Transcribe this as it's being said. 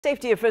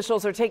Safety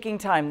officials are taking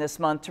time this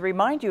month to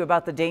remind you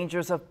about the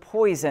dangers of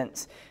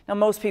poisons. Now,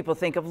 most people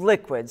think of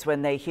liquids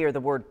when they hear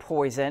the word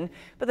poison,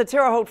 but the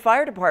Terre Haute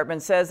Fire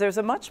Department says there's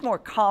a much more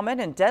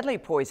common and deadly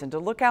poison to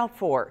look out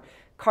for: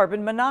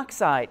 carbon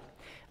monoxide.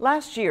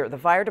 Last year, the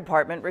fire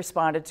department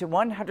responded to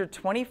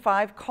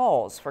 125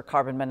 calls for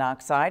carbon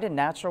monoxide and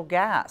natural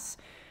gas.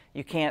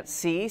 You can't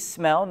see,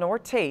 smell, nor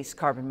taste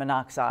carbon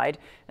monoxide,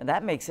 and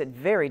that makes it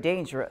very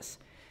dangerous.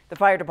 The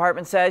fire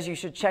department says you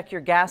should check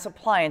your gas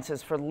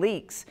appliances for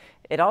leaks.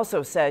 It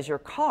also says your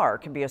car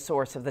can be a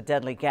source of the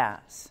deadly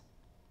gas.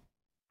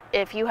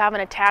 If you have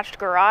an attached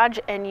garage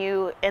and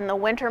in the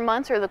winter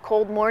months or the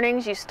cold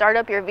mornings, you start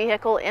up your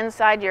vehicle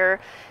inside your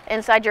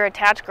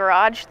attached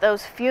garage,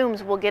 those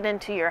fumes will get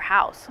into your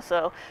house.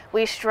 So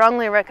we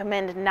strongly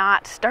recommend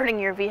not starting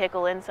your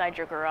vehicle inside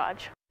your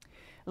garage.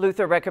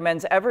 Luther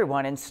recommends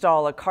everyone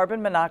install a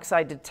carbon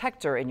monoxide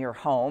detector in your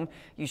home.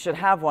 You should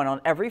have one on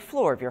every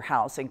floor of your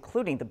house,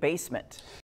 including the basement.